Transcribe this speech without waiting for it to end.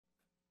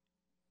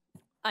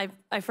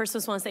I first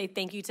just want to say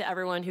thank you to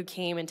everyone who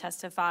came and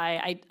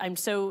testified. I'm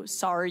so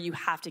sorry you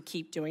have to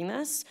keep doing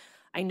this.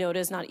 I know it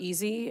is not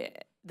easy.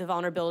 The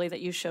vulnerability that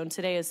you've shown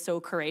today is so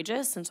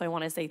courageous, and so I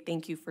want to say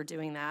thank you for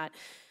doing that.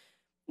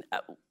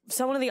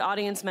 Someone in the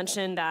audience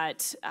mentioned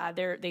that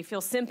they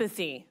feel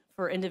sympathy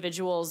for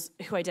individuals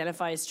who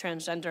identify as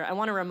transgender. I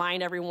want to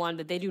remind everyone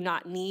that they do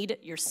not need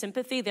your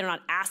sympathy. They're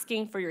not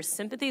asking for your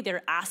sympathy.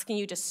 They're asking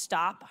you to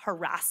stop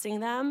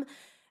harassing them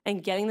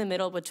and getting the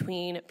middle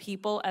between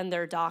people and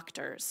their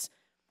doctors.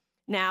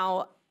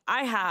 Now,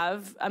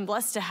 I'm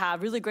blessed to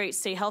have really great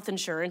state health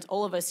insurance.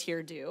 All of us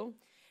here do.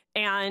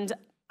 And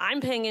I'm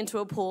paying into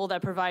a pool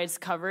that provides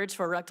coverage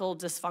for erectile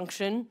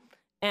dysfunction,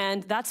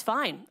 and that's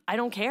fine. I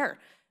don't care.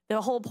 The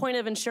whole point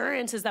of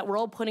insurance is that we're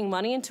all putting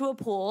money into a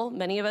pool.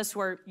 Many of us who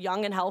are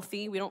young and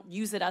healthy, we don't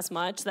use it as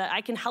much, that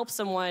I can help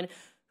someone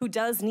who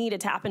does need to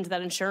tap into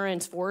that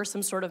insurance for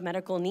some sort of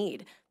medical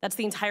need. That's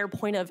the entire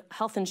point of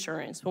health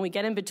insurance. When we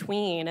get in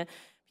between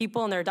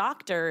people and their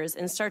doctors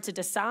and start to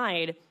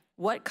decide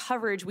what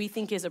coverage we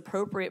think is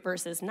appropriate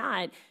versus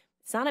not,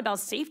 it's not about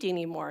safety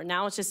anymore.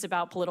 Now it's just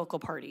about political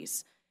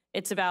parties.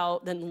 It's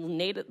about the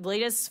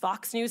latest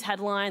Fox News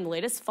headline, the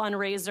latest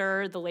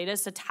fundraiser, the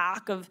latest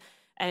attack of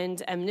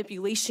and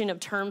manipulation of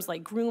terms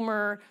like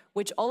groomer,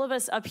 which all of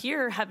us up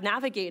here have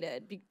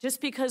navigated just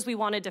because we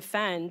want to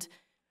defend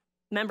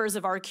members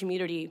of our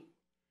community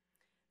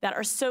that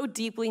are so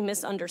deeply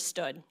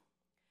misunderstood.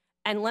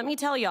 And let me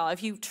tell y'all,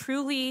 if you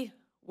truly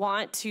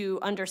want to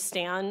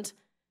understand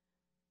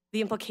the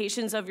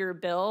implications of your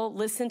bill,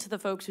 listen to the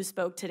folks who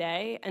spoke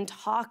today and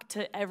talk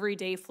to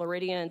everyday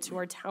Floridians who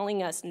are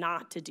telling us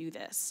not to do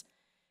this.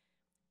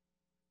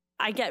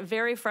 I get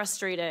very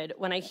frustrated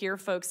when I hear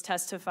folks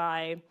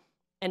testify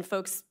and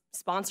folks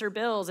sponsor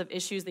bills of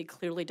issues they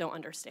clearly don't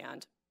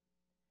understand.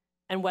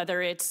 And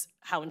whether it's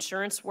how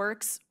insurance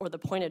works or the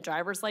point of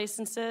driver's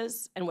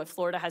licenses and what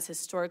Florida has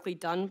historically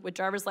done with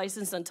driver's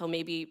license until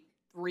maybe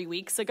 3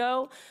 weeks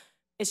ago,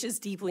 it's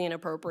just deeply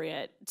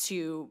inappropriate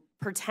to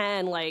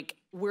pretend like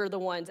we're the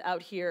ones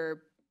out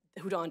here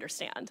who don't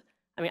understand.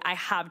 I mean, I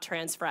have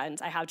trans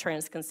friends, I have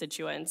trans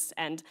constituents,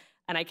 and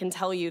I can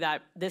tell you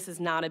that this is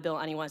not a bill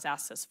anyone's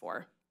asked us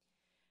for.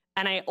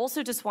 And I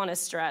also just want to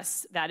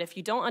stress that if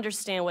you don't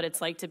understand what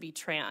it's like to be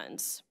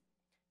trans,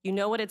 you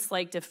know what it's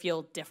like to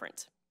feel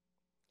different.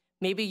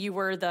 Maybe you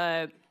were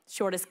the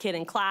shortest kid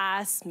in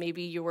class,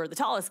 maybe you were the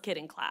tallest kid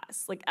in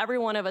class. Like, every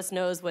one of us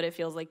knows what it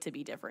feels like to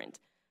be different.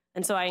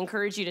 And so I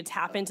encourage you to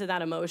tap into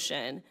that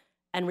emotion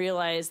and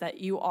realize that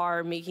you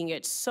are making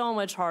it so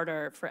much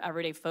harder for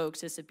everyday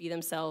folks just to be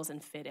themselves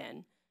and fit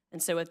in.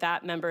 And so with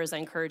that, members, I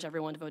encourage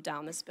everyone to vote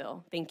down this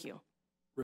bill. Thank you.